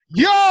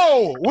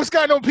Yo, what's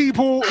going on,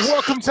 people?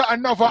 Welcome to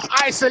another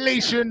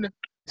isolation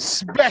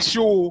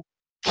special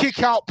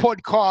kick out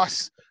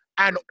podcast.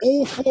 And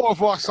all four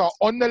of us are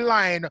on the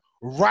line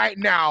right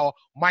now.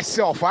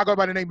 Myself, I go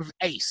by the name of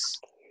Ace.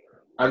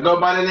 I go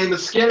by the name of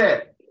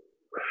Skillet.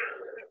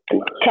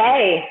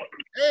 Okay.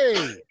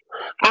 Hey.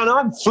 And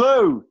I'm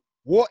Flu.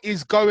 What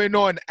is going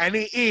on? And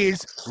it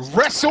is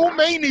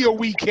Wrestlemania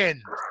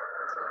weekend,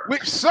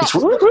 which sucks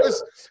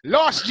because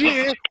last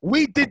year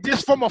we did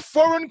this from a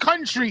foreign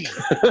country.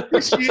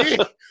 This year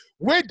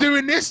we're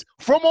doing this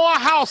from our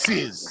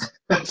houses.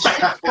 It's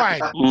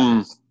fine.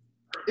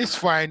 It's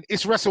fine.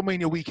 It's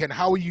Wrestlemania weekend.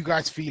 How are you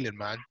guys feeling,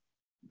 man?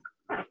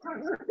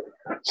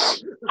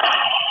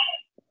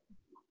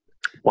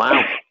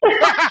 Wow.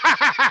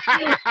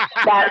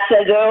 That's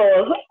a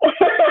goal.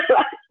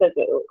 That's a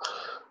goal.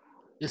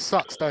 It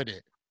sucks, don't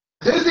it?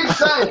 Who's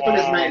excited for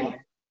this, man?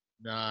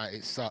 Nah,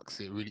 it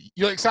sucks. It really.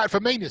 You're excited for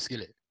Mania,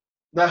 Skillet?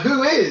 Now,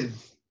 who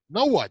is?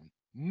 No one.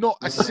 Not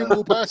a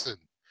single person.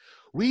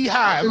 We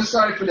I feel have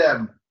sorry for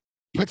them.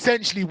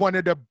 potentially one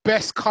of the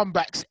best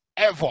comebacks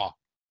ever.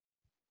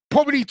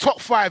 Probably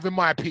top 5 in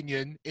my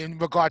opinion in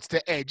regards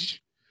to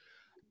Edge.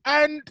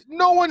 And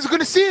no one's going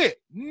to see it.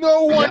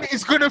 No one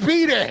is going to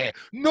be there.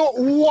 Not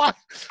one.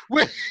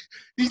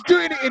 He's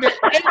doing it in an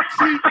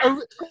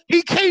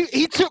empty.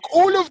 He took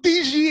all of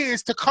these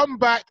years to come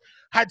back,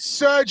 had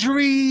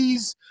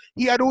surgeries.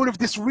 He had all of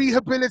this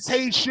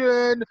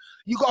rehabilitation.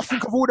 You got to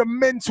think of all the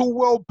mental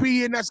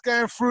well-being that's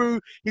going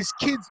through. His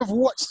kids have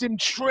watched him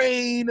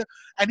train,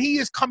 and he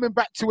is coming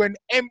back to an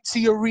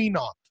empty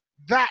arena.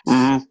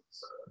 That's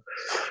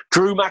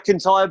Drew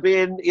McIntyre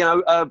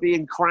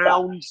being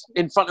crowned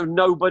in front of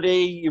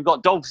nobody. You've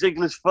got Dolph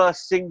Ziggler's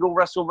first single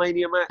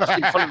WrestleMania match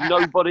in front of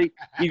nobody.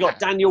 You got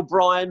Daniel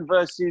Bryan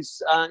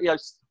versus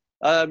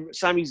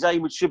Sami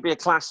Zayn, which should be a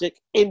classic,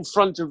 in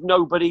front of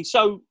nobody.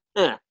 So,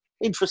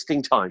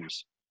 interesting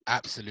times.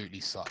 absolutely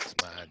sucks,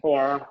 man.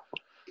 Yeah.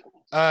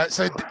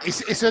 So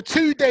it's a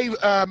 2-day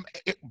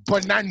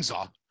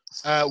bonanza,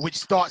 which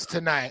starts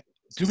tonight.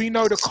 Do we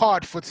know the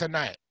card for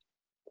tonight?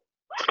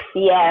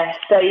 Yeah.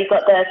 So you've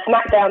got the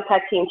SmackDown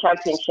Tag Team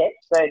Championship.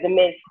 So The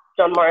Miz,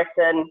 John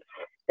Morrison,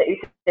 the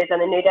Usos,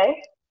 and the New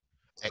Day.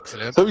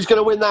 Excellent. Who's going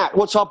to win that?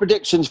 What's our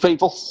predictions,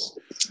 people?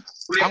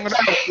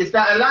 Is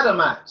that a ladder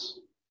match?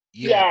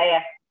 Yeah.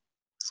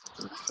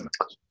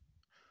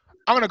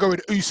 I'm going to go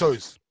with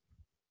Usos.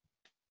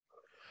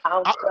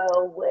 I'll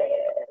go with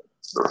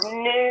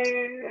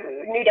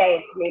New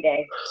Day. New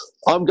Day.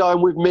 I'm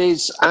going with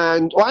Miz.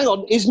 And hang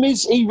on, is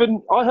Miz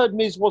even? I heard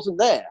Miz wasn't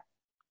there.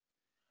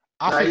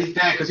 No, he's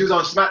there because he was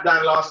on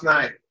SmackDown last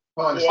night.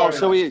 Oh,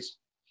 so he is.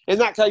 In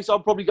that case, I'll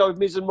probably go with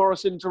Miz and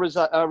Morrison to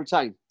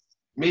retain.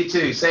 Me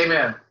too. Same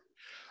here.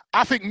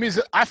 I think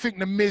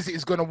the Miz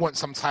is going to want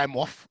some time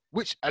off,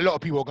 which a lot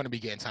of people are going to be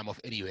getting time off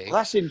anyway. Well,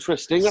 that's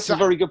interesting. That's a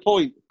very good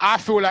point. I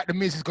feel like the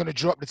Miz is going to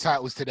drop the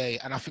titles today,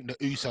 and I think the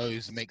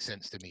Usos make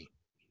sense to me.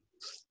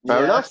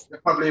 Fair enough.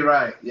 You're probably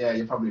right. Yeah,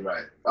 you're probably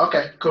right.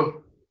 Okay,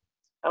 cool.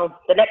 Oh,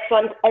 the next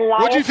one's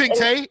Elias. What do you think,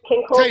 Tay?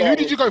 Tay, who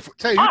did you go for?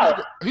 Tay,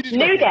 who did you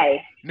go New for?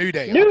 Day. New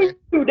Day. New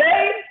Okay.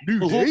 Day.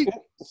 New Day.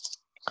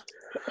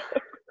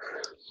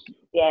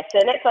 Yeah. So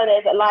the next one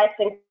is Elias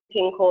and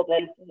King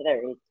Corbin. I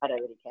don't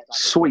really care about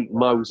Sweet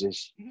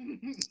Moses.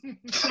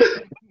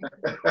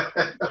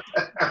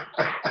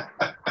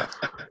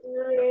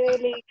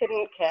 Really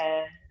couldn't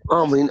care.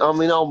 I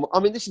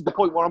mean, this is the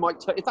point where I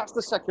might. If that's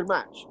the second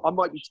match, I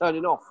might be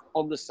turning off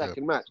on the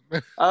second match.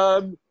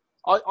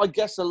 I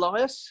guess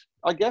Elias.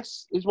 I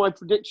guess is my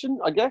prediction.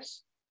 I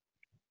guess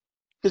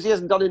because he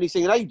hasn't done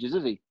anything in ages,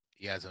 has he?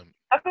 He hasn't.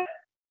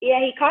 Yeah,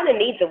 he kind of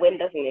needs a win,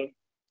 doesn't he?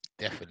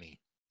 Definitely.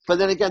 But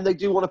then again, they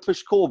do want to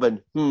push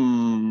Corbin.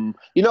 You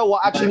know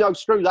what? Actually, no.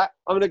 Screw that.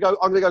 I'm gonna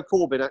go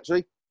Corbin.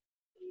 Actually.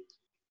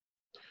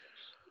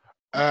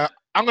 I'm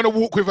going to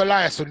walk with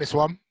Elias on this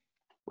one.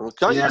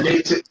 Okay. Yeah,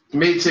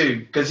 me too.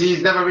 Because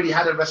he's never really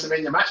had a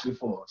WrestleMania match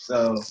before.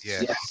 So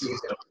Yeah.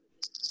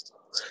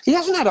 He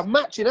hasn't had a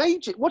match in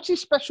ages. What's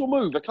his special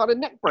move? A kind of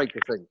neck breaker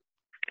thing.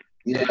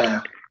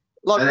 Yeah.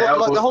 Like an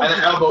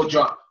elbow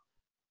drop.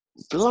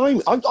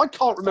 Blimey. I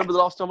can't remember the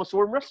last time I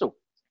saw him wrestle.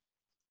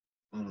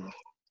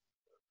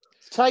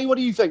 Tay, what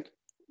do you think?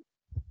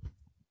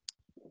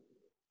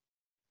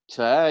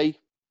 Tay.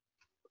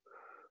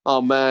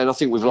 Oh, man, I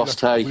think we've lost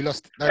Tay. We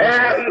lost. No,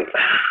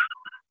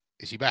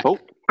 is she back? Oh.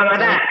 Am I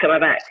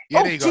back?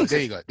 Yeah, there you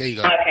go.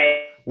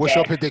 Okay. What's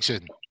your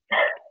prediction?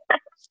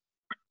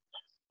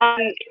 I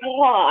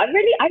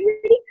really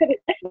couldn't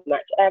guess this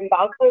match. But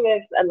I'll go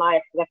with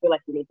Elias because I feel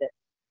like he needs it.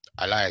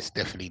 Elias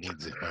definitely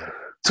needs it, man.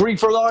 3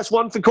 for Elias,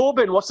 1 for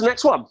Corbin. What's the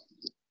next one?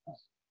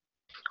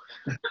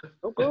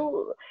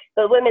 Ooh.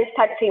 The Women's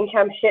Tag Team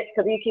Championship,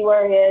 Kabuki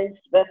Warriors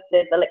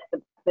versus Alexa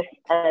Bliss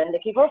and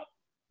Nikki Cross.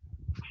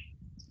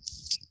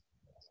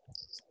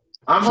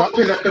 I'm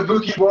hoping that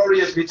Kabuki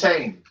Warriors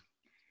retain.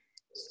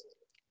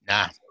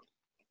 Nah.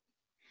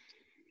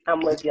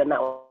 I'm with you on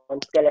that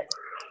one. Skillet.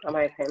 I'm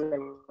hoping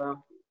them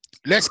well.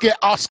 Let's get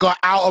Asuka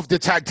out of the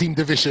tag team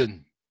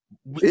division.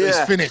 It's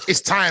finished.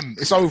 It's time.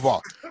 It's over.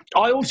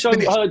 I also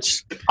heard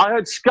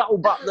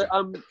scuttlebutt that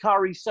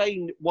Kairi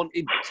Sane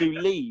wanted to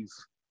leave,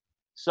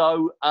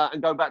 so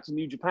and go back to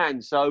New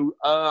Japan. So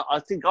I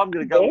think I'm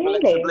going to go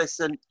with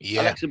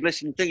Alexa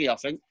Bliss and Thingy. I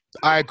think.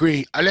 I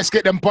agree. Let's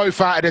get them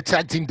both out of the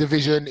tag team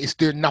division. It's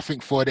doing nothing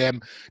for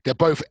them. They're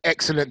both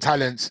excellent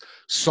talents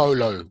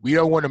solo. We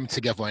don't want them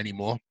together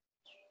anymore.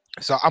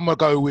 So I'm going to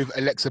go with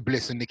Alexa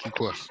Bliss and Nikki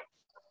Cross.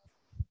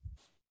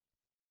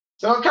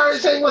 So Kairi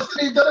Sane wants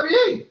to leave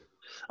WWE?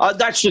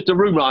 That's just a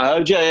rumour I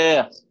heard,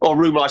 yeah. Or a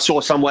rumour I saw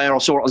somewhere,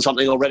 or saw it on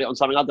something, or read it on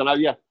something, I don't know,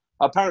 yeah.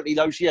 Apparently,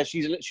 though, she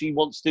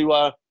wants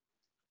to,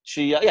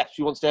 she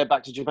wants to head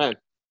back to Japan.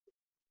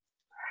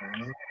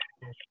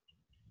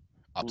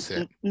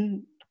 Upset.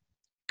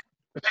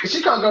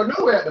 She can't go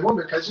nowhere at the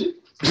moment, can she?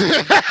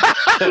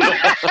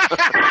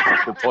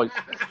 Good point.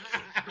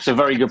 It's a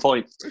very good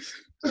point.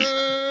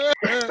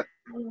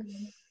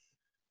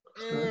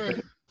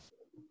 Right.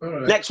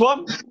 Next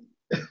one.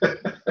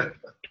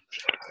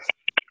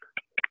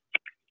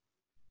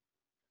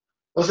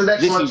 What's the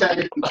next one,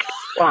 Teddy?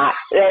 Right.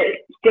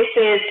 This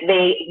is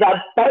the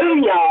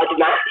Boneyard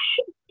match.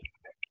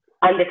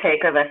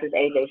 Undertaker versus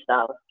AJ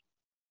Styles.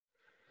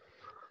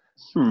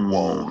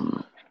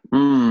 Whoa.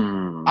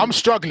 I'm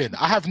struggling.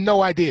 I have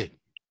no idea.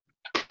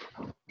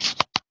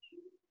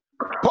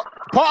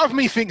 Part of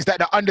me thinks that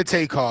the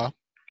Undertaker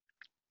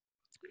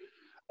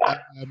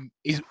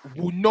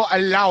will not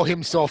allow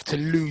himself to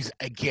lose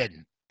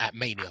again at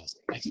Mania,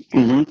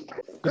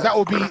 because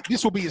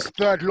this will be his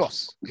third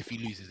loss if he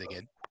loses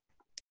again.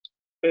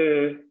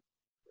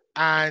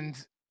 And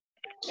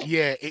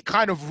yeah,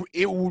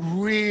 it will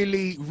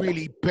really,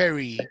 really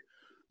bury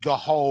the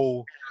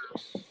whole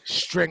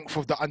strength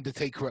of the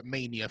Undertaker at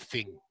Mania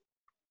thing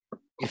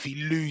if he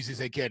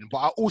loses again. But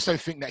I also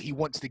think that he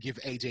wants to give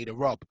AJ the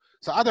rub.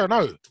 So I don't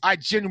know. I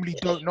genuinely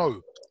don't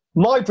know.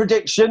 My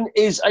prediction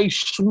is a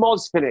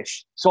schmoz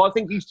finish. So I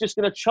think he's just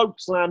going to choke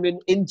slam him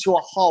into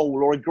a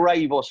hole or a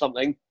grave or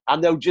something,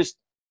 and they'll just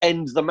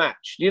end the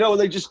match. You know,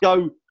 and they just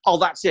go, oh,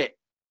 that's it.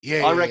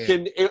 Yeah, I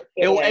reckon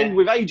it'll end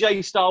with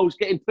AJ Styles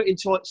getting put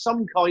into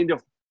some kind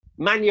of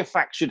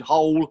manufactured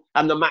hole,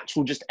 and the match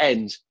will just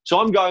end. So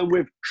I'm going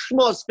with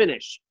schmoz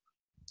finish.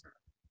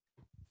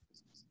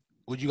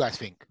 What do you guys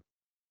think?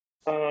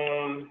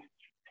 I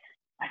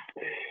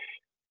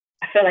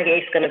feel like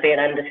it's going to be an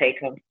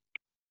Undertaker.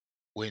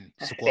 Win.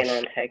 Squash. An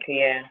Undertaker,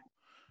 yeah.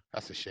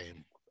 That's a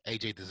shame.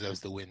 AJ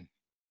deserves the win.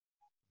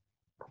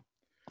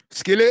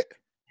 Skillet?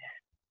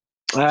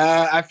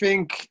 I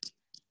think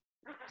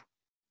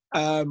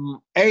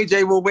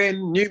AJ will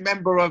win. New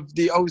member of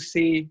the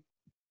OC.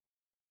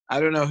 I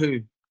don't know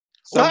who.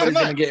 Somebody's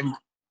going to get him.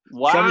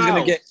 Wow.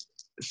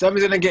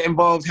 Somebody's gonna get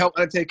involved, help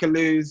Undertaker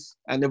lose,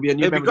 and there'll be a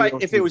new member. It'd be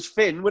great if it was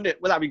Finn, wouldn't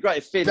it? Well, that'd be great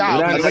if Finn.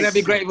 Wouldn't that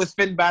be great if it was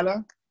Finn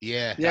Balor?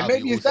 Yeah,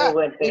 maybe it's that.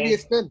 Maybe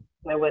it's Finn.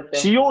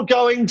 So you're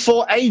going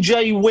for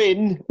AJ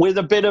win with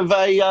a bit of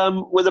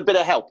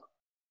help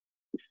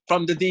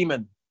from the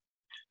Demon.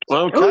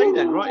 Okay,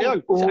 then, right,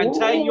 yo. And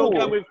Tay, you're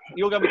going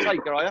with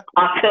Taker, are you?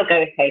 I'll still go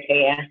with Taker,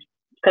 yeah,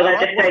 because I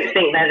just don't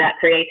think they're that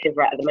creative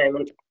right at the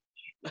moment.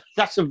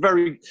 That's the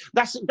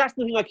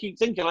thing I keep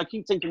thinking. I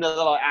keep thinking that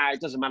they're like,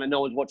 it doesn't matter,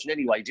 no one's watching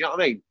anyway. Do you know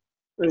what I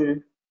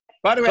mean?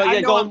 By the way, I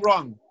know I'm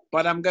wrong,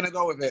 but I'm gonna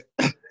go with it.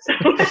 But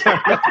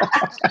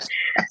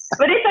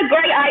it's a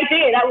great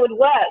idea. That would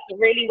work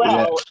really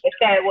well if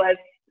there was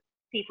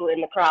people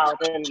in the crowd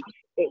and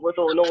it was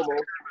all normal.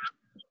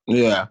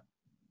 Yeah.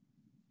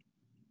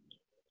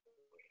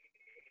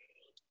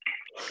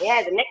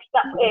 Yeah, the next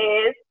up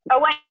is... Oh,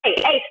 wait,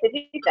 Ace, did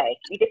you say?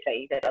 You did say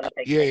you said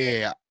Undertaker.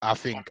 Yeah. I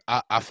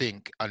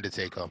think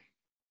Undertaker.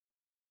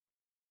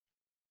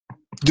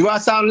 Do I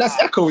sound less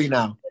echoey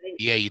now?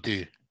 Yeah, you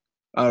do.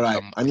 All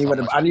right. I knew what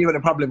the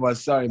problem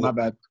was. Sorry, my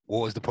bad.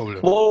 What was the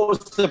problem? What was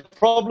the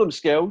problem,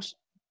 Skills?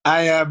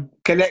 I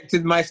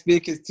connected my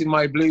speakers to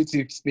my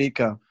Bluetooth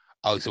speaker.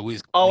 Oh, so we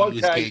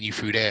was getting you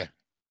through there.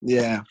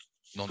 Yeah.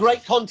 Nonsense.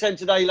 Great content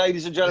today,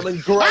 ladies and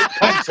gentlemen. Great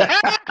content.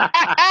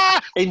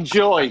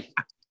 Enjoy.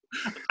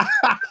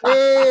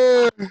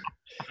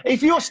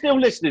 If you're still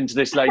listening to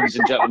this, ladies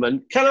and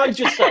gentlemen, can I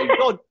just say,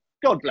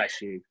 God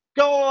bless you.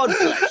 God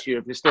bless you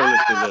if you're still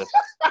listening to this.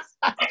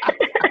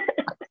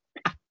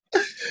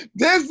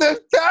 This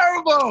is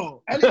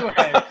terrible. Anyway.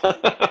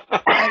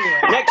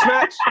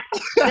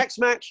 Next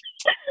match.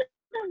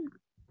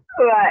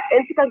 All right,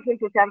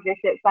 Intercontinental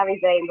Championship, Sami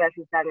Zayn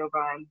versus Daniel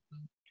Bryan.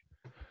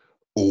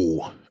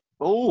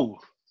 Oh.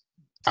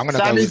 Sami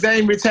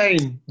Zayn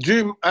retain.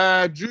 Drew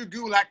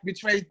Gulak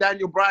betrays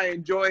Daniel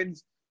Bryan,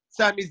 joins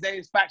Sami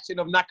Zayn's faction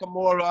of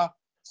Nakamura,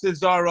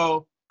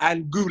 Cesaro,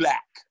 and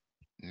Gulak.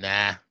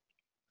 Nah,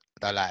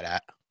 I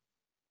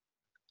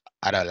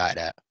don't like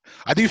that.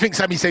 I do think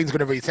Sami Zayn's going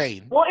to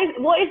retain. What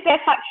is their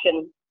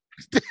faction?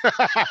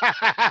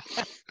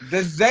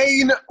 The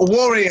Zayn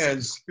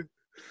Warriors.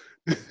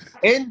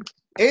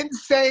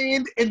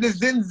 Insane in the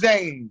Zin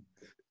Zayn.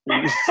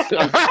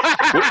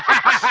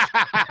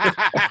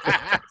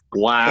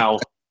 Wow.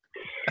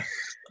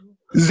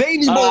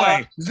 Zany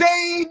boy.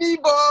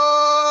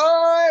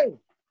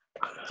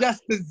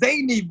 just the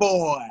zany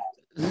boy.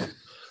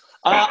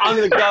 I'm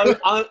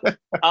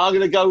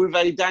gonna go with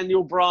a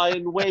Daniel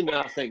Bryan win.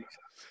 I think.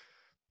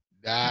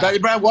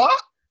 Daniel Bryan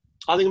what?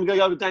 I think I'm gonna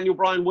go with Daniel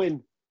Bryan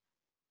win.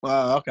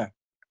 Oh, okay.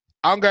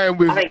 I'm going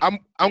with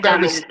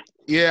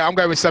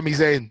Sami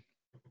Zayn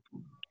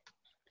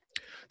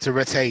to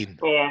retain.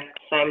 Yeah,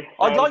 same.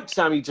 I'd like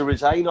Sami to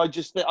retain. I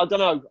don't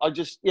know. I don't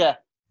know. Yeah,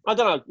 I'm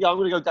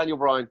gonna go Daniel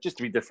Bryan just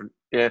to be different.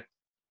 Yeah.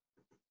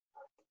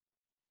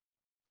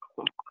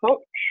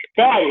 Cool.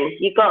 Then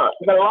you got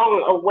the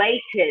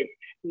long-awaited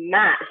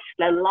match,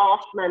 the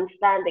last man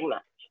standing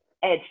match,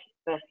 Edge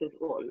versus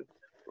Orton.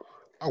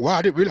 Oh wow,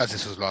 I didn't realize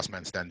this was last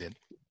man standing.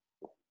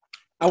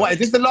 Oh, what, is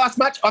this the last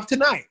match of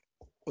tonight?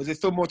 Or is there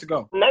still more to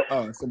go? Nope.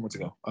 Oh, there's still more to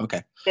go.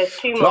 Okay. There's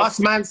 2 more. Last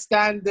man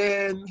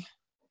standing.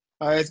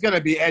 It's going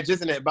to be Edge,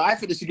 isn't it? But I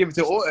think they should give it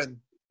to Orton.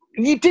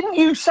 Didn't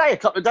you say a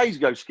couple of days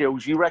ago,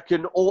 Skills, you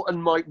reckon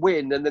Orton might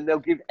win and then they'll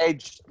give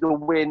Edge the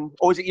win?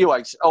 Or is it you,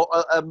 Ace?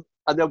 And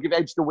they'll give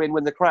Edge the win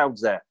when the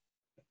crowd's there?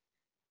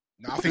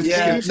 No, I think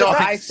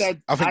I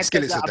said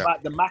Skillet said that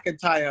about the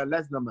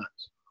McIntyre-Lesnar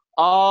match.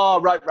 Oh,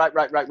 right.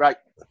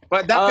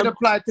 But that could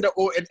apply to the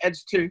Orton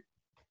Edge too.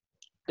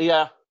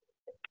 Yeah.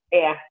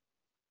 Yeah.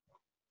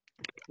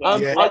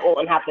 Let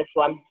Orton have this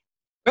one.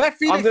 Beth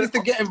Phoenix needs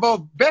to get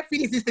involved. Beth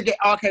Phoenix needs to get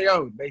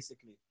RKO'd,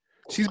 basically.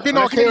 She's been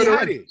RKO'd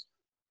already.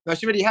 No,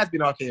 she already has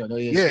been RKO'd. Oh,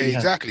 yeah,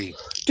 exactly.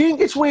 Do you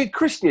think it's weird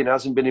Christian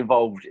hasn't been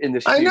involved in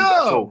this? I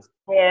know.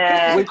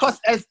 Yeah. It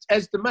cost Edge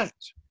the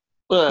match.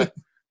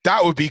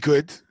 That would be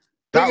good.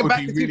 Bring it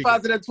back to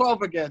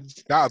 2012 again.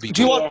 That would be.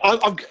 Do you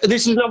want?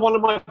 This is one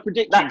of my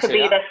predictions. That could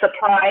be the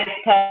surprise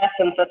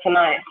person for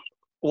tonight.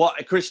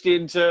 What,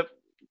 Christian to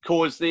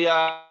cause the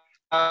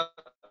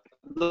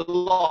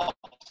loss?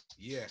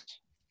 Yeah.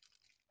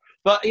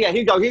 But yeah, here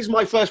you go. Here's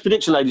my first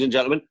prediction, ladies and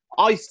gentlemen.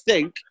 I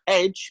think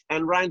Edge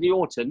and Randy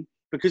Orton,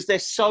 because they're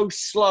so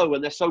slow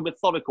and they're so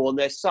methodical and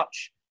they're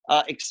such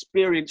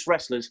experienced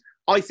wrestlers,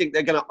 I think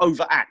they're going to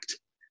overact.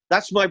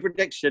 That's my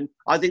prediction.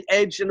 I think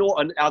Edge and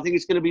Orton, I think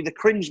it's going to be the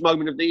cringe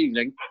moment of the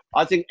evening.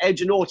 I think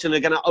Edge and Orton are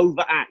going to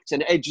overact,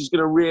 and Edge is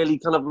going to really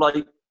kind of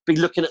like be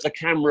looking at the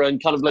camera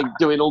and kind of like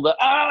doing all the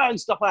and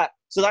stuff like that.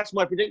 So that's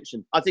my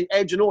prediction. I think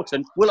Edge and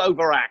Orton will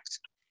overact.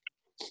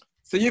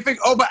 So you think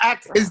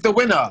overact is the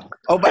winner?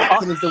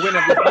 Overacting is the winner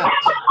of this match.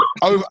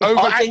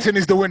 Overacting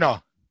is the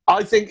winner.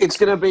 I think it's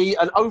going to be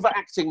an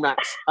overacting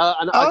match,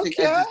 and I think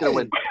Edge is going to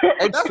win.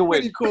 Edge That's to win.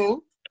 pretty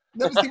cool.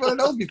 Never seen one of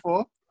those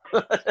before.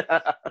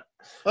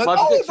 An My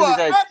prediction is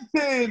Edge.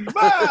 overacting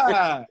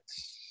match.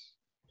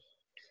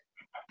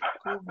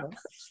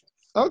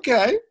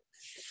 Okay.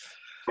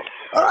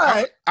 All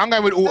right. I'm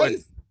going with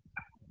Orton.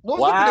 What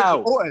was your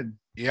prediction? Orton.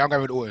 Yeah, I'm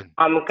going with Orton.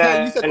 I'm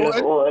going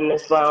with Orton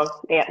as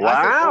well. Yeah.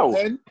 Wow.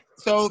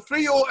 So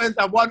 3 Ortons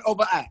and 1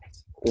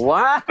 overact.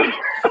 Wow.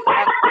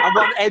 And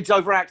 1 Edge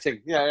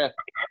overacting. Yeah.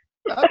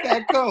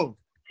 Okay, cool.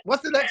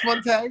 What's the next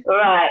one, Tay? All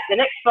right. The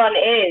next one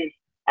is,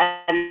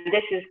 and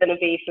this is going to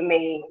be for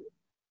me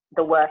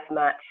the worst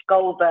match: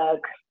 Goldberg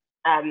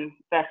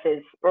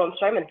versus Braun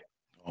Strowman.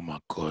 Oh my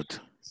god.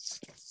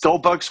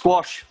 Goldberg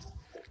squash.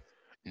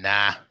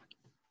 Nah.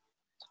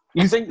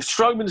 You think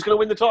Strowman's going to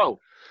win the title?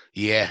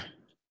 Yeah.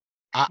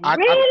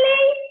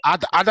 Really?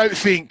 I don't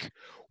think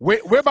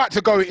we're about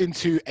to go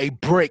into a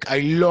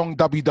long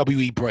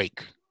WWE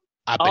break.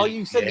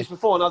 You said this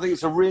before, and I think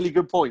it's a really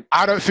good point.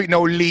 I don't think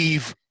they'll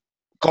leave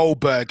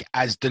Goldberg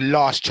as the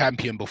last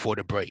champion before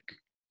the break.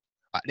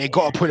 They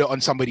got to put it on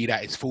somebody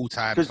that is full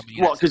time.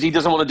 Because he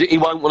doesn't want to do. He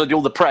won't want to do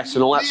all the press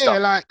and all that stuff. Yeah,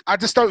 like I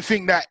just don't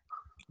think that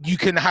you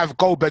can have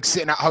Goldberg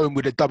sitting at home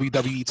with a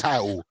WWE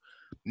title.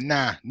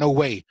 Nah, no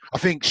way. I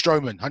think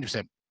Strowman,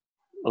 100%.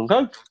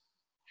 Okay.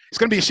 It's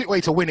going to be a shit way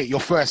to win it, your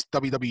first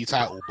WWE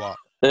title, but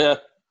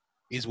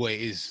is what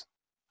it is.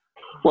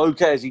 Well, who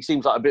cares? He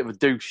seems like a bit of a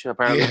douche,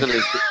 apparently, doesn't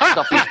he?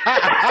 Stuff he's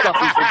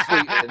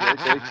been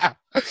tweeting.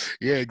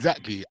 Yeah,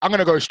 exactly. I'm going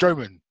to go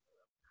Strowman.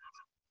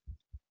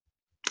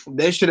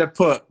 They should have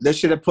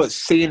put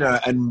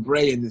Cena and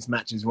Bray in this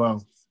match as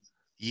well.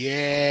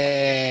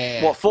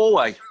 Yeah. What,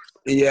 4-way?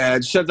 Yeah,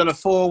 should have done a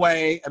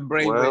 4-way and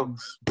Bray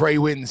wins. Bray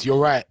wins. You're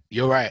right.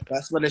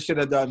 That's what they should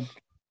have done.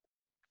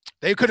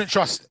 They couldn't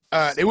trust.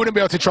 They wouldn't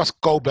be able to trust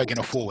Goldberg in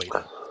a 4-way.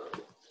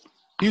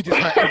 He would just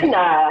hurt everyone.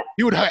 Nah.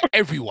 He would hurt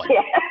everyone.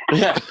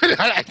 Yeah.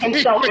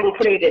 Himself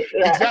included.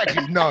 Yeah.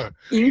 Exactly. No.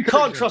 You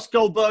can't trust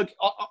Goldberg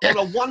on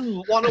a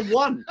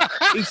one-on-one.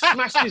 He's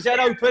smashed his head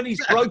open.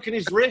 He's broken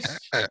his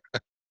wrist.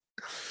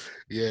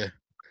 Yeah.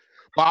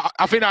 But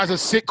I think that was a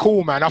sick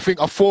call, man. I think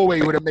a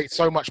 4-way would have made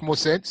so much more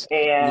sense.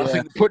 Yeah. I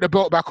think put the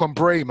belt back on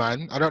Bray,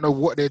 man. I don't know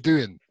what they're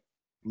doing.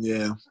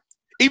 Yeah.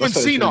 Even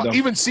Cena.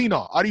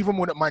 I even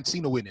wouldn't mind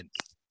Cena winning.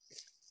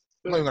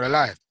 I'm not even going to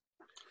lie.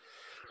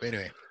 But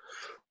anyway.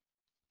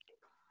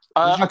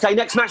 Okay,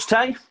 next match,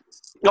 Tay.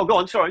 Oh, go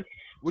on, sorry.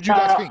 What do you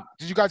guys think?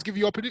 Did you guys give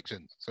your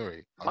predictions?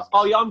 Sorry.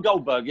 Yeah, I'm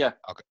Goldberg, yeah.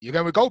 Okay. You're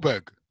going with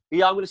Goldberg?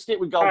 Yeah, I'm going to stick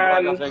with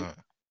Goldberg, I think.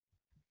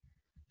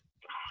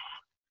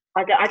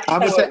 I'm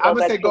going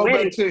to say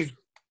Goldberg too.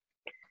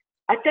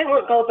 I don't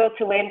want Goldberg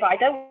to win, but I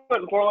don't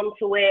want Braun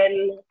to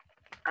win.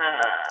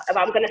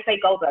 I'm going to say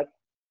Goldberg.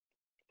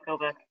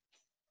 Goldberg.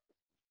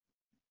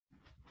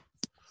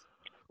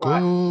 Right.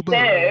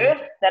 Goldberg.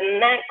 So the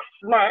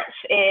next match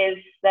is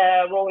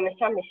the Raw Women's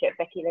Championship,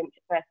 Becky Lynch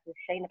versus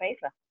Shayna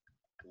Baszler.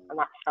 And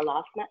that's the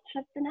last match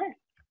of the night.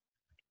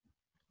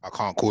 I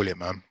can't call it,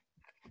 man.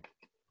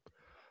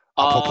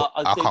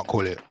 I can't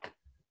call it.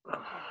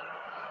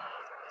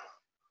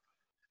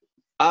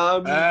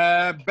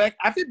 I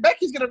think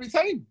Becky's going to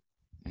retain.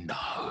 No.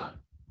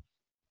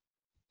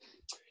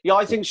 Yeah,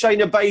 I think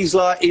Shayna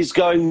Baszler is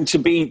going to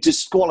be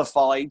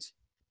disqualified,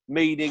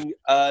 meaning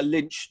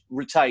Lynch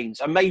retains.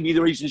 And maybe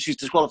the reason she's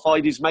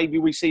disqualified is maybe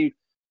we see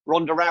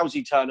Ronda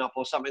Rousey turn up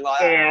or something like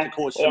that to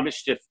cause some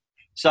mischief.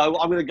 So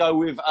I'm going to go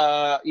with,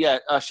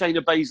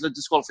 Shayna Baszler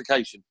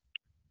disqualification.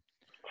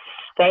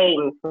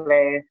 Same,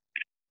 please.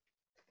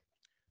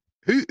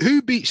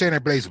 Who beat Shayna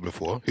Baszler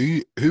before?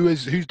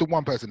 Who's the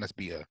one person that's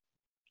beat her?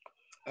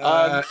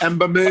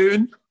 Ember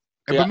Moon.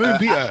 Ember Moon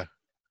beat her.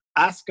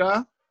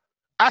 Asuka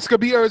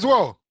beat her as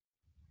well.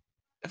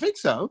 I think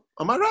so.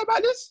 Am I right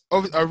about this?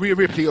 Rhea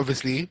Ripley,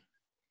 obviously.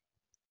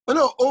 Oh,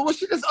 no, or was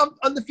she just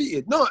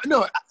undefeated? No.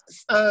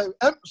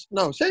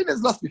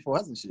 Shayna's lost before,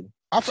 hasn't she?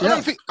 I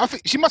think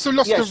she must have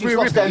lost to Rhea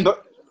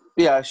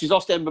Ripley. She's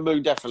lost to Ember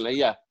Moon, definitely,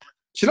 yeah.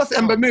 She lost to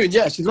Ember Moon,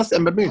 yeah. She's lost to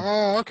Ember Moon.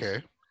 Oh,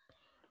 okay.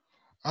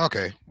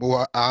 Okay.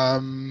 Well,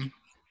 I'm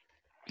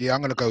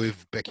going to go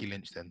with Becky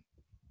Lynch then.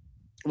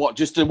 What,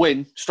 just a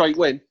win? Straight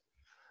win?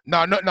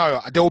 No.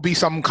 There will be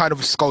some kind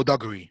of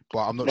skullduggery,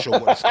 but I'm not sure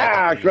what the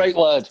skullduggery Great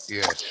word.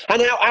 Yeah.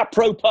 And now,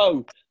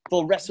 apropos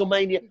for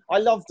WrestleMania, I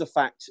love the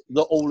fact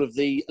that all of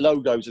the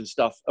logos and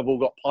stuff have all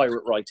got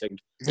pirate writing,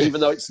 even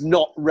though it's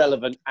not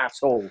relevant at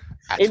all.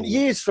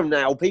 Years from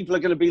now, people are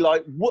going to be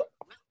like, "What?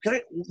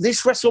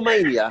 This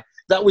WrestleMania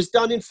that was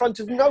done in front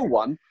of no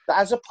one that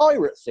has a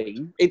pirate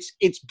theme?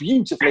 It's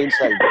beautifully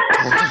insane."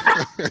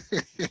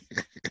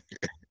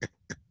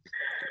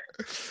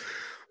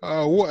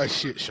 Oh, what a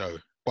shit show!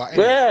 But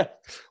anyway,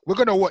 we're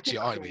gonna watch it,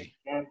 aren't we?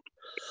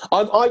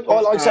 Like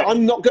I said,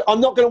 I'm not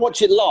going to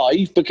watch it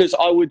live because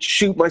I would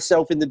shoot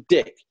myself in the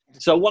dick.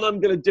 So what I'm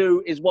going to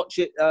do is watch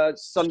it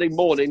Sunday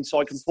morning so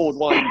I can forward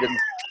wind and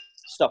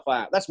stuff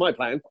out. That's my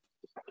plan.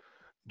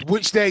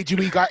 Which day do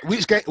we got?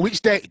 Which gay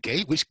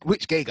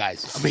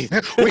guys? I mean,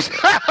 which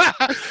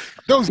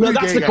those no, new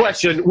that's gay the guys.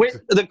 question.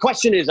 The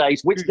question is,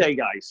 Ace, which gay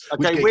guys?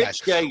 Okay,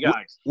 which gay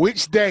guys?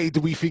 Which day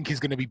do we think is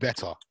going to be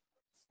better?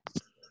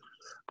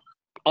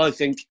 I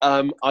think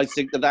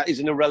that is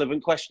an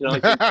irrelevant question. I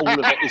think all of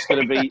it is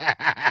going to be.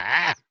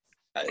 I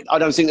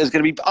don't think there's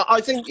going to be.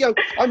 I think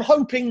I'm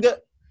hoping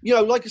that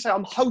like I say,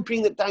 I'm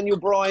hoping that Daniel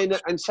Bryan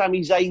and Sami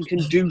Zayn can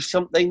do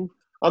something.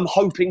 I'm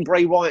hoping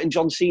Bray Wyatt and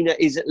John Cena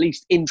is at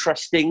least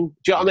interesting.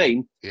 Do you know what I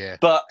mean? Yeah.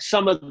 But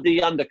some of the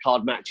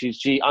undercard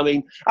matches, I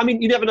mean,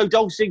 you never know.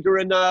 Dolph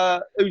Ziggler and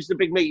who's the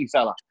big meaty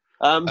fella?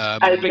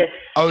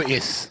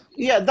 Otis.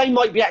 Yeah, they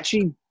might be able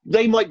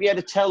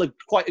to tell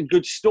quite a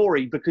good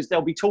story because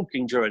they'll be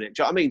talking during it.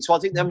 Do you know what I mean? So I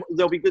think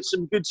there'll be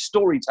some good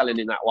storytelling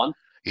in that one.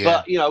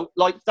 Yeah. But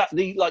like that,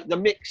 the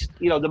mixed,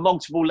 the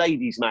multiple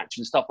ladies match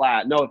and stuff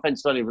like that. No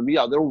offense to any of them,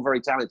 they're all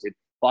very talented.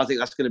 But I think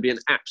that's going to be an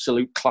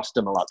absolute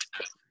cluster mallet.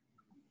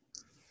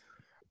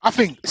 I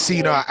think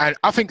Cena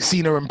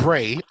and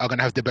Bray are going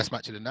to have the best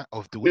match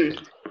of the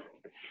weekend.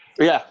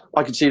 Yeah,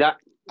 I can see that.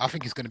 I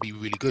think it's going to be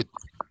really good.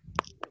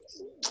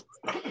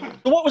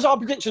 So what was our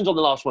predictions on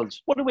the last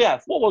ones? What did we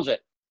have? What was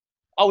it?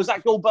 Oh, was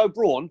that Goldberg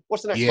Braun?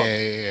 What's the next one?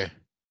 Yeah.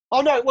 Oh,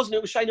 no, it wasn't.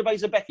 It was Shayna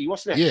Baszler Becky.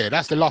 What's next? Yeah,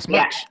 that's the last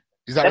match.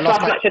 Is that the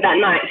last match of that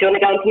night? Do you want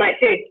to go on to night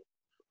 2?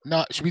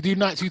 No, should we do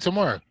night 2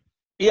 tomorrow?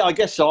 Yeah, I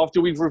guess so. After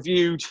we've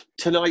reviewed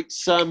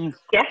tonight's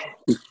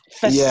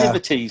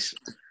festivities.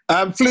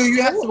 Flu,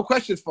 you had some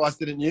questions for us,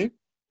 didn't you?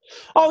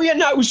 Oh, yeah,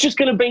 no, it was just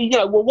going to be,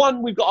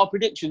 one, we've got our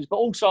predictions, but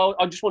also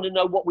I just want to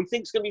know what we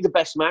think is going to be the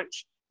best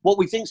match, what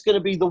we think is going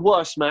to be the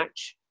worst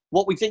match,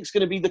 what we think is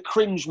going to be the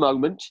cringe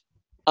moment,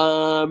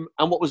 and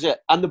what was it?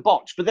 And the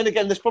botch. But then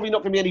again, there's probably not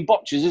going to be any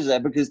botches, is there?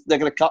 Because they're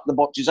going to cut the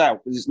botches out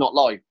because it's not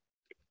live.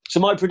 So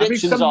my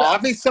predictions I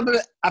think some of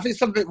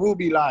it will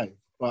be live,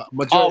 but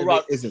majority of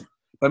it isn't.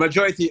 The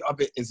majority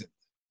of it isn't.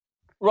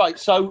 Right,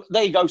 so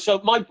there you go.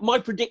 So my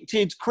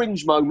predicted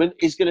cringe moment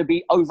is going to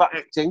be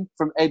overacting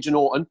from Edge and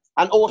Orton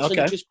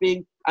just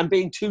being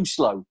too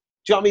slow.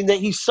 Do you know what I mean? That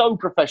he's so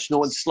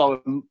professional and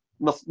slow and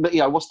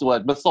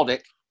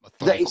methodic.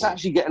 That it's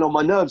actually getting on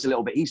my nerves a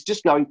little bit. He's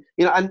just going,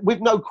 and with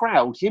no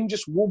crowd, him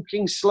just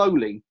walking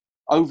slowly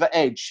over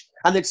Edge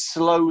and then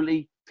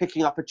slowly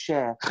picking up a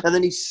chair and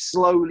then he's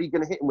slowly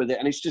going to hit him with it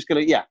and it's just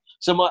going to,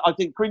 So I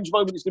think cringe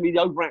moment is going to be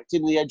the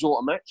overacting in the Edge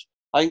Orton match.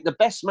 I think the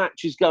best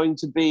match is going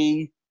to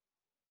be,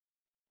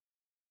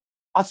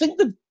 I think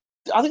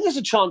there's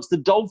a chance the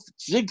Dolph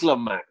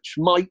Ziggler match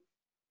might,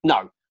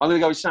 no, I'm going to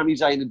go with Sami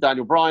Zayn and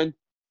Daniel Bryan.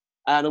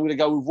 And I'm going to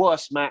go with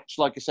worst match.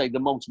 Like I say, the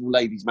multiple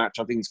ladies match.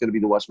 I think it's going to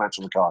be the worst match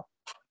on the card.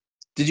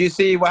 Did you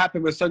see what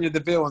happened with Sonya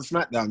Deville on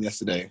SmackDown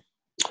yesterday?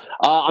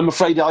 I'm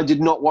afraid I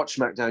did not watch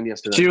SmackDown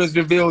yesterday. She was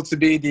revealed to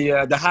be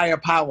the higher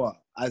power,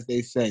 as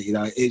they say.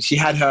 She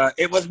had her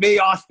 "It was me,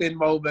 Austin"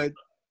 moment.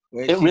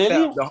 It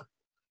really?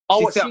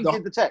 Oh, set she up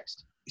did the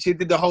text. She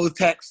did the whole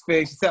text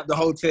thing. She set up the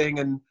whole thing,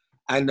 and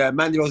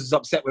Mandy Rose is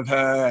upset with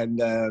her,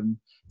 and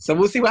so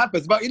we'll see what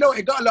happens. But it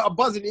got a lot of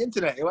buzz in the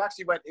internet. It went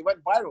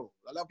viral.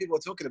 A lot of people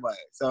were talking about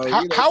it. So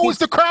how was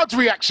the crowd's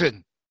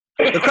reaction?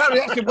 The crowd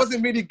reaction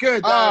wasn't really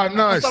good. Oh,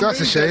 nice. That's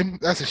a shame.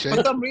 That's a shame.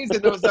 For some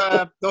reason, there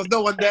was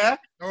no one there.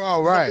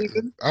 Oh, right.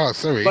 Oh,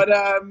 sorry.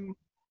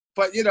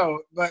 But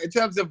in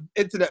terms of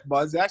internet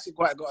buzz, it actually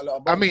quite got a lot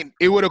of buzz. I mean,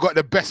 it would have got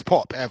the best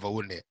pop ever,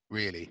 wouldn't it?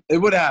 Really? It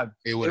would have.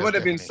 It would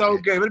have been so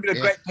good. It would have been a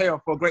great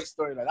payoff for a great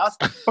storyline. That's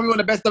probably one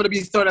of the best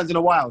WWE storylines in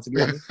a while, to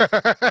be honest.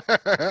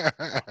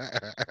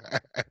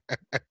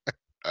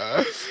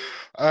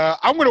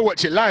 I'm going to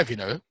watch it live,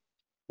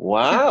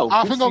 Wow.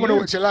 I think I'm going to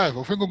watch it live.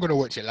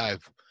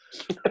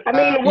 I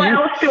mean, what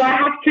else do I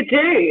have to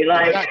do?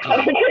 Exactly.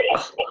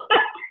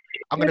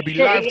 I'm going to be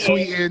live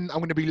tweeting. I'm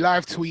going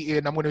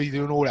to be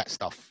doing all that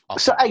stuff.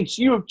 So, Ace,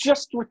 you have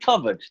just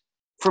recovered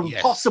from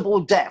possible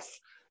death.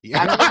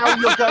 Yeah. And now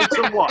you're going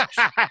to watch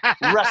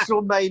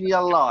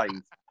WrestleMania live.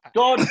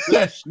 God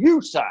bless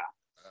you, sir.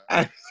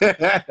 I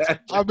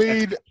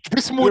mean,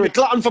 this You're a morning,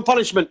 glutton for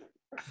punishment.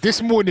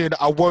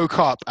 I woke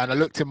up and I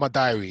looked in my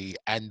diary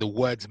and the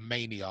words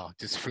Mania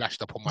just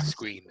flashed up on my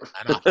screen.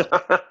 And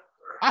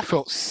I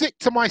felt sick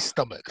to my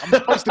stomach. I'm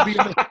supposed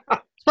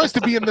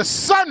to be in the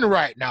sun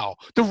right now.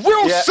 The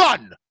real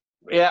sun.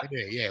 Yeah.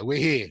 Yeah, we're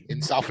here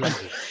in South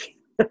London.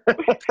 So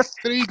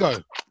there you go.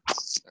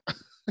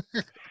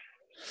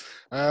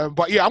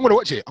 But yeah, I'm going to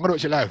watch it. I'm going to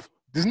watch it live.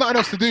 There's nothing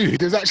else to do.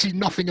 There's actually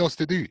nothing else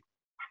to do.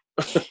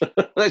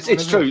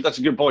 It's true. That's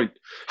a good point.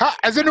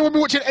 Has anyone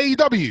been watching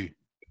AEW?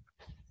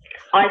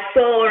 I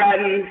saw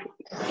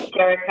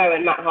Jericho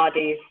and Matt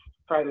Hardy's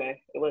promo.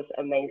 It was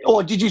amazing.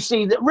 Or did you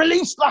see that?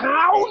 Release the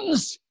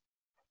hounds!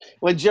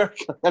 When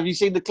Jericho, have you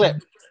seen the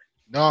clip?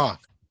 No.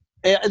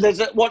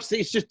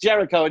 It's just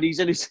Jericho, and he's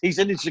in his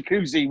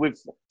jacuzzi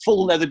with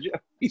full leather.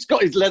 He's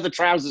got his leather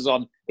trousers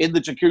on in the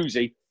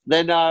jacuzzi.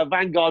 Then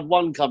Vanguard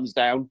 1 comes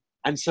down,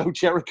 and so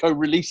Jericho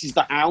releases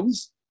the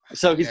hounds.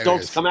 So his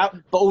dogs come out,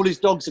 but all his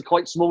dogs are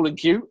quite small and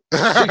cute. So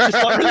he's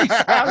just like, release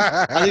the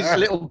hounds. And his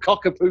little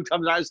cockapoo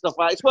comes out and stuff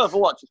like that. It's worth a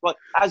watch. It's like,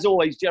 as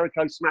always,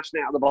 Jericho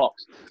smashing out of the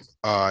box.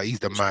 He's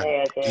the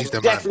man. He's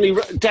the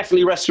man.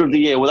 Definitely wrestler of the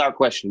year, without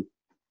question.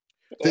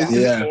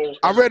 Yeah.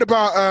 I read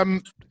about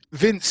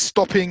Vince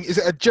stopping. Is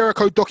it a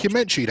Jericho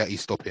documentary that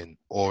he's stopping,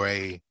 or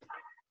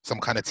some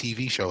kind of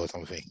TV show or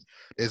something?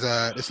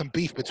 There's some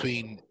beef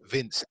between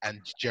Vince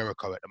and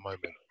Jericho at the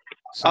moment.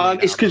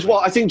 It's because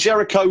I think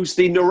Jericho's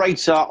the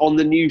narrator on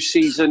the new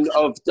season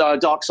of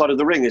Dark Side of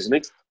the Ring, isn't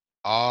he?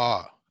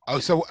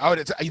 So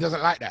he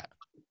doesn't like that.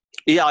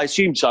 Yeah, I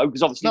assume so,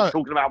 because obviously he's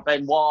talking about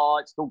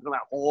Benoit, it's talking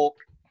about Hawk,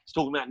 it's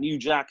talking about New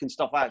Jack and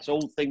stuff like that. It's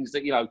all things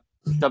that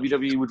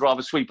WWE would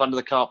rather sweep under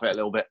the carpet a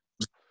little bit.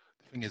 The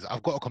thing is,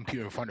 I've got a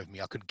computer in front of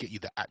me. I could get you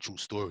the actual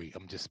story.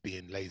 I'm just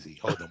being lazy.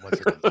 Hold on one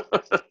second.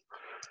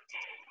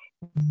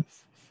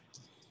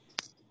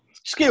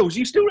 Skills,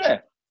 you still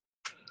there?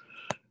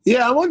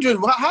 Yeah, I'm wondering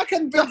how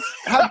can Vince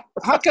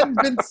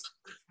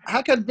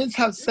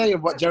have say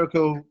of what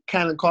Jericho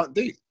can and can't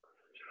do?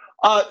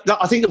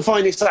 I think the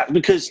fine is that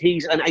because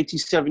he's an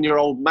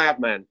 87-year-old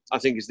madman. I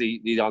think is the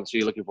answer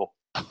you're looking for.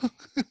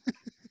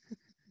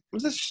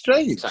 It's just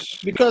strange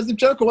because if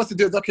Jericho wants to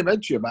do a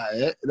documentary about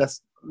it,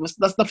 that's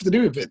nothing to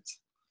do with Vince.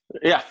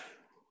 Yeah,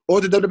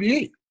 or the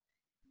WWE.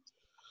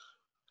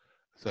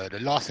 So the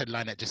last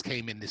headline that just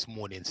came in this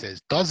morning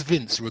says, "Does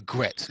Vince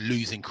regret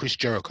losing Chris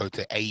Jericho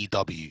to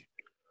AEW?"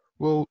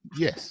 Well,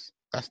 yes,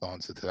 that's the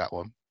answer to that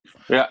one.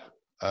 Yeah.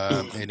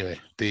 Anyway,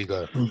 there you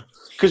go.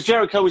 Because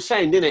Jericho was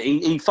saying, didn't it?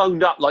 He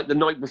phoned up like the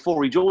night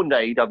before he joined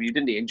AEW,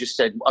 didn't he? And just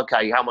said,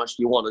 "Okay, how much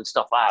do you want?" and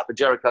stuff like that. But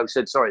Jericho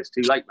said, "Sorry, it's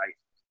too late, mate."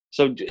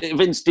 So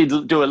Vince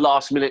did do a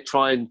last minute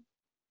try and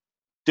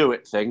do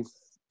it thing.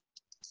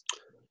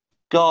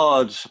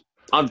 God,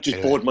 I've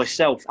just bored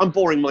myself. I'm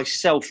boring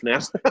myself now.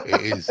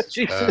 It is.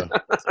 Yeah,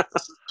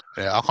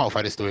 I can't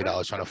find the story that I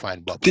was trying to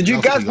find. But did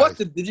you guys watch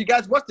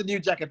the New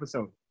Jack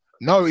episode?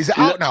 No, is it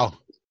out now?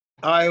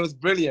 Oh, it was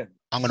brilliant.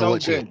 I'm gonna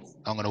watch it.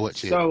 I'm gonna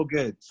watch it. So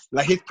good.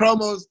 Like his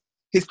promos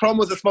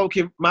are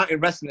Smoky Mountain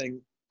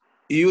Wrestling.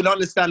 You'll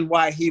understand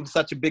why he was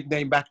such a big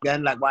name back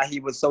then. Like why he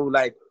was so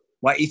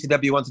why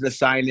ECW wanted to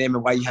sign him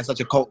and why he had such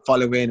a cult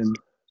following.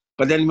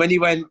 But then when he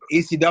went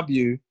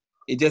ECW,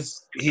 he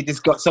just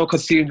got so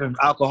consumed with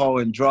alcohol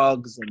and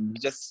drugs and he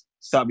just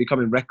started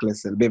becoming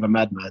reckless and a bit of a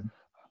madman.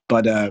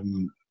 But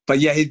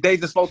yeah, his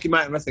days of Smoky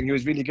Mountain Wrestling, he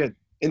was really good.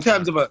 In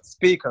terms of a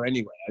speaker,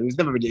 anyway, he was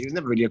never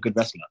really a good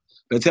wrestler.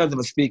 But in terms of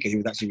a speaker, he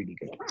was actually really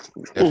good.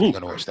 Definitely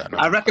gonna watch that.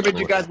 I recommend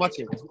you guys watch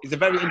it. It's a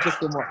very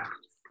interesting one.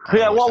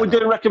 Yeah, while we're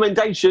doing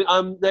recommendation,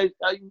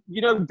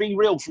 Be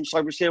Real from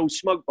Cypress Hill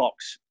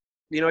Smokebox.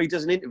 He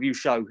does an interview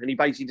show and he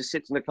basically just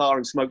sits in the car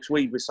and smokes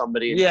weed with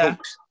somebody and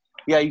talks.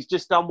 Yeah, he's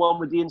just done one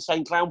with the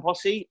Insane Clown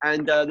Posse,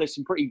 and there's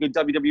some pretty good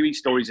WWE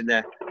stories in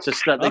there. So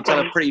they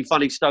tell a pretty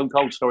funny Stone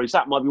Cold story. So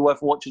that might be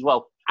worth a watch as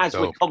well, as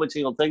we're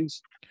commenting on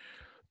things.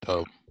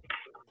 Dope.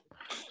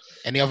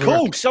 Any other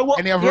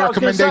any other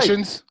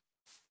recommendations?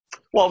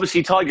 Well,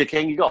 obviously Tiger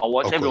King, you got to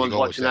watch. Everyone's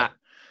watching that.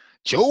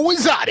 Joe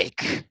Exotic.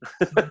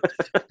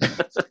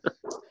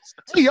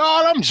 Hey,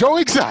 y'all, I'm Joe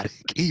Exotic.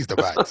 He's the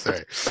man,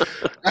 sorry.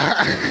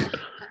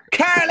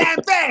 Caroline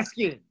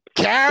Baskin.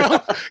 Carol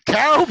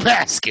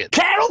Baskin.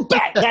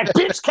 That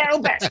bitch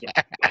Carol Baskin.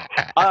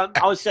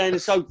 I was saying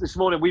this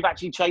morning, we've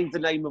actually changed the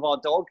name of our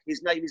dog.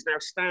 His name is now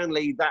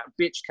Stanley, that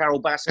bitch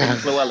Carol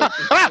Baskin Llewellyn.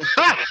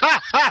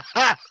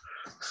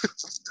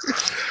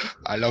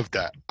 I love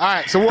that. All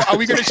right, so what, are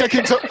we going to check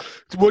into?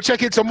 We'll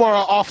check in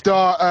tomorrow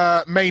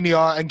after Mania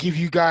and give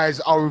you guys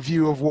our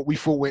review of what we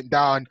thought went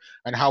down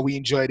and how we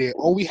enjoyed it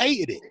or we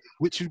hated it,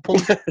 which we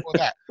probably for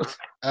that.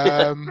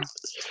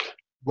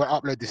 We'll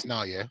upload this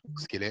now, yeah?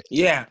 Skill it.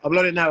 Yeah,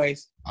 upload it now,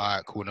 Ace. All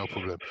right, cool, no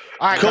problem.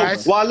 All right, Cool.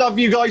 guys. Well, I love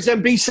you guys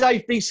then. Be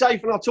safe,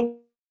 and I'll talk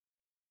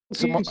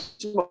to you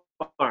tomorrow.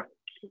 All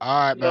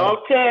right, man.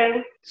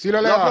 Okay. See you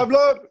later.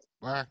 Love.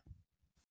 Bye.